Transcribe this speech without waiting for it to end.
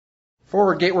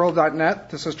For GateWorld.net,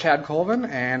 this is Chad Colvin,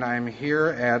 and I'm here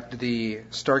at the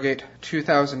Stargate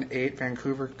 2008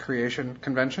 Vancouver Creation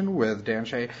Convention with Dan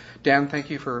Shea. Dan, thank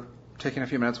you for taking a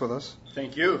few minutes with us.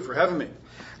 Thank you for having me.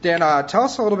 Dan, tell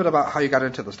us a little bit about how you got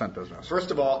into the stunt business.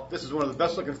 First of all, this is one of the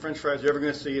best looking French fries you're ever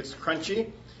going to see. It's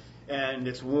crunchy, and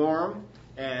it's warm,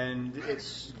 and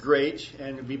it's great,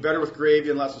 and it'd be better with gravy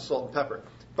and lots of salt and pepper.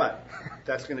 But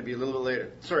that's going to be a little bit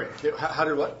later. Sorry, how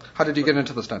did what? How did you get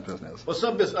into the stunt business? Well,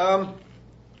 stunt business,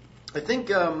 I think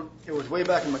it was way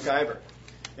back in MacGyver,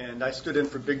 and I stood in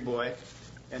for Big Boy,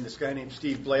 and this guy named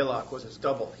Steve Blaylock was his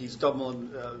double. He's doubling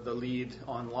the lead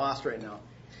on Lost right now.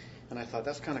 And I thought,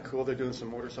 that's kind of cool. They're doing some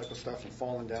motorcycle stuff and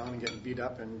falling down and getting beat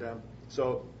up. And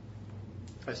so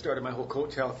I started my whole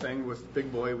coattail thing with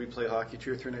Big Boy. We play hockey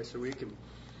 2 or 3 nights a week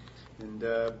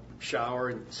and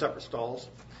shower in separate stalls.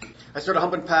 I started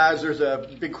humping pads. There's a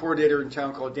big coordinator in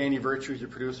town called Danny Virtue, who's a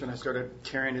producer, and I started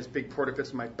carrying his big porta-fits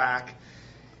on my back.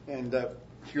 And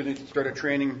he really started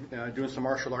training, doing some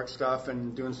martial arts stuff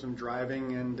and doing some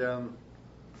driving, and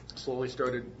slowly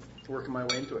started working my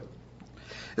way into it.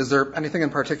 Is there anything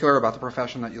in particular about the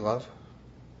profession that you love?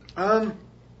 I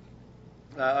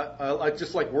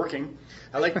just like working.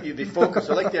 I like the focus.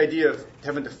 I like the idea of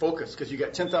having to focus, because you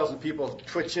got 10,000 people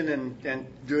twitching and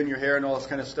doing your hair and all this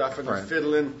kind of stuff, and they're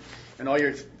fiddling, and all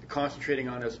you're concentrating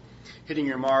on is hitting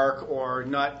your mark or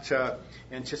not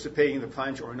anticipating the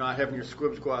punch or not having your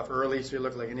squibs go off early so you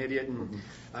look like an idiot. And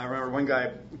I remember one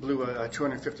guy blew a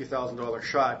 $250,000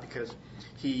 shot because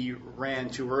he ran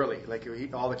too early. Like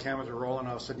all the cameras were rolling,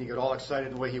 all of a sudden he got all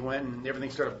excited the way he went, and everything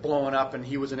started blowing up, and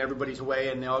he was in everybody's way,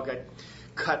 and they all got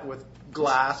cut with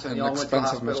glass, and they all went to the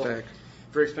hospital. Mistake.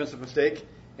 Very expensive mistake,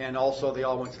 and also they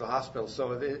all went to the hospital.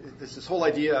 So this whole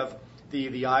idea of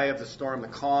the eye of the storm, the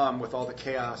calm with all the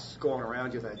chaos going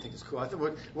around you, that I think is cool. I think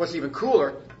what's even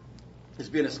cooler is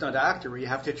being a stunt actor, where you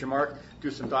have to hit your mark, do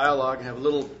some dialogue, and have a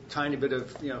little tiny bit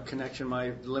of connection,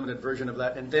 my limited version of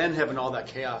that, and then having all that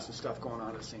chaos and stuff going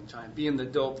on at the same time. Being the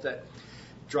dope that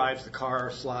drives the car,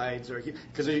 slides, or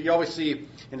because you always see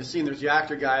in the scene there's the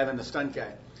actor guy and then the stunt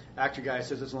guy. Actor guy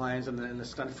says his lines, and then the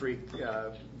stunt freak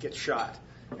gets shot.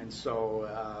 And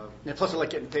so, and plus I like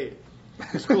getting paid.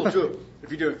 It's cool too.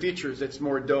 If you're doing features, it's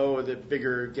more dough, the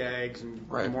bigger gags, and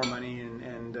more money,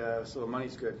 and so the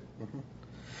money's good. Mm-hmm.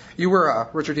 You were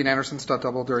Richard Dean Anderson's stunt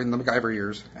double during the MacGyver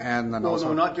years, and then no,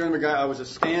 not during MacGyver. I was a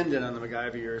stand-in on the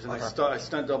MacGyver years, and I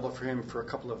stunt doubled for him for a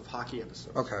couple of hockey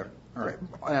episodes. Okay, all right,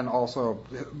 and also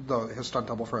his stunt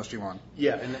double for SG-1.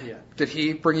 Yeah. Did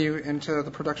he bring you into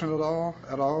the production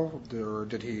at all, or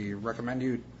did he recommend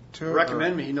you to?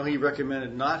 Recommend me? No, he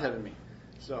recommended not having me.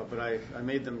 So, but I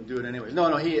made them do it anyways.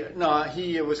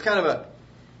 He it was kind of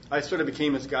I sort of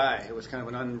became his guy. It was kind of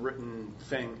an unwritten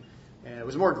thing. And it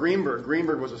was more Greenberg.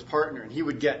 Greenberg was his partner, and he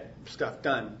would get stuff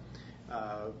done,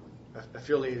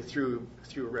 affiliated through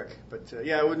Rick. But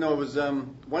I would know. It was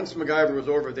once MacGyver was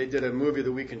over, they did a movie of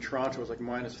the week in Toronto. It was like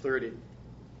 -30, and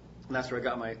that's where I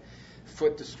got my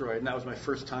foot destroyed. And that was my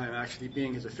first time actually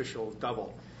being his official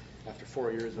double after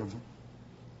 4 years of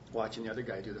watching the other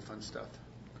guy do the fun stuff.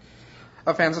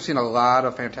 Fans have seen a lot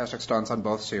of fantastic stunts on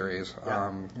both series.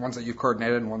 Ones that you've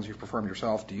coordinated and ones you've performed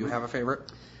yourself. Do you have a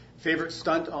favorite? Favorite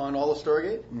stunt on all of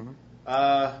Stargate?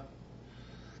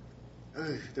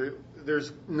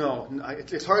 There's no.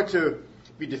 It's hard to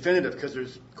be definitive because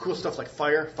there's cool stuff like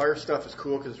fire. Fire stuff is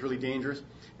cool because it's really dangerous,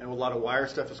 and a lot of wire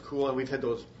stuff is cool. And we've had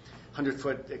those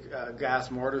 100-foot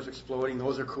gas mortars exploding.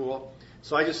 Those are cool.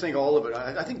 So I just think all of it.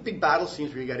 I think big battle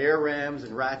scenes where you got air rams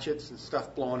and ratchets and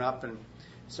stuff blowing up and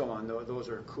so on. Those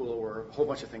are cool, where a whole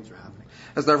bunch of things are happening.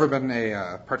 Has there ever been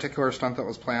a particular stunt that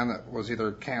was planned that was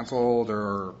either canceled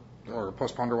or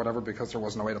postponed or whatever because there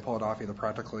was no way to pull it off either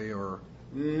practically or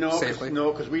safely?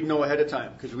 No, because we'd know ahead of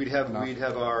time, because we'd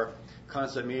have our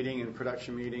concept meeting and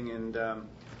production meeting, and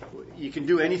you can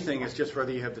do anything. It's just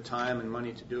whether you have the time and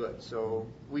money to do it. So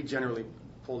we generally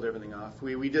pulled everything off.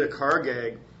 We did a car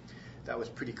gag that was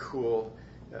pretty cool.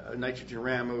 A nitrogen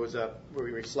ram. It was where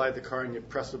you slide the car and you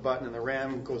press the button and the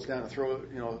ram goes down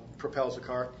and propels the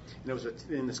car. And it was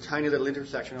in this tiny little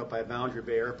intersection out by Boundary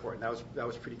Bay Airport. And that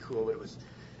was pretty cool. But it was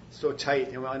so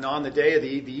tight. And on the day,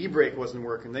 the e-brake wasn't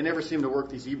working. They never seem to work,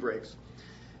 these e-brakes,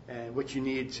 and what you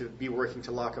need to be working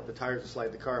to lock up the tires to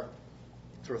slide the car.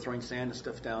 So we're throwing sand and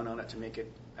stuff down on it to make it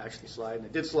actually slide. And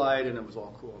it did slide, and it was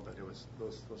all cool. But it was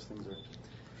those things are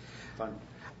fun.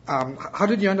 How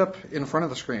did you end up in front of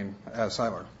the screen as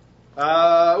Sylar?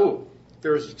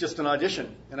 There was just an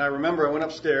audition. And I remember I went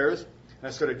upstairs, and I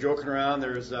started joking around.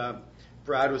 There's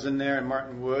Brad was in there, and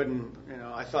Martin Wood. And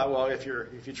I thought, well, if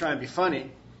you try and be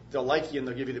funny, they'll like you and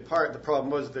they'll give you the part. The problem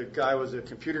was the guy was a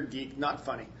computer geek, not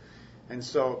funny. And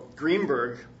so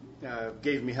Greenberg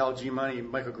gave me hell G money.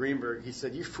 Michael Greenberg, he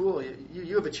said, "You fool!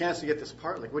 You have a chance to get this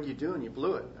part. Like, what are you doing? You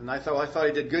blew it." And I thought I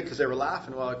did good because they were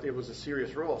laughing. Well, it was a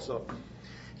serious role, so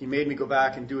he made me go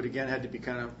back and do it again. Had to be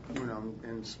kind of,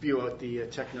 and spew out the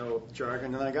techno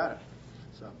jargon, and I got it.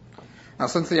 So. Now,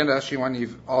 since the end of SG1,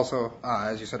 you've also,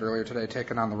 as you said earlier today,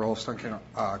 taken on the role of stunt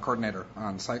coordinator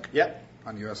on Psych. Yep.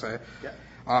 On USA. Yeah.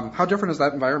 How different is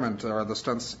that environment? Are the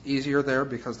stunts easier there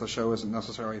because the show isn't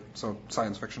necessarily so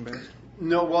science fiction based?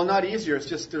 No, well, not easier. It's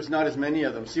just there's not as many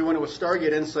of them. See, when it was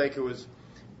Stargate and Psych, it was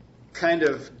kind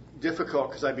of difficult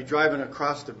because I'd be driving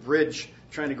across the bridge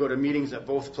trying to go to meetings at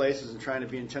both places and trying to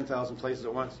be in 10,000 places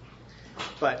at once.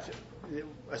 But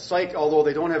a Psych, although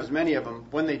they don't have as many of them,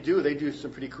 when they do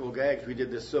some pretty cool gags. We did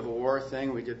this Civil War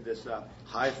thing. We did this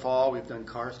high fall. We've done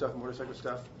car stuff, motorcycle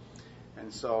stuff.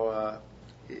 And so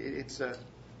it's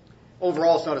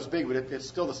overall it's not as big, but it's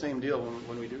still the same deal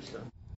when we do stuff.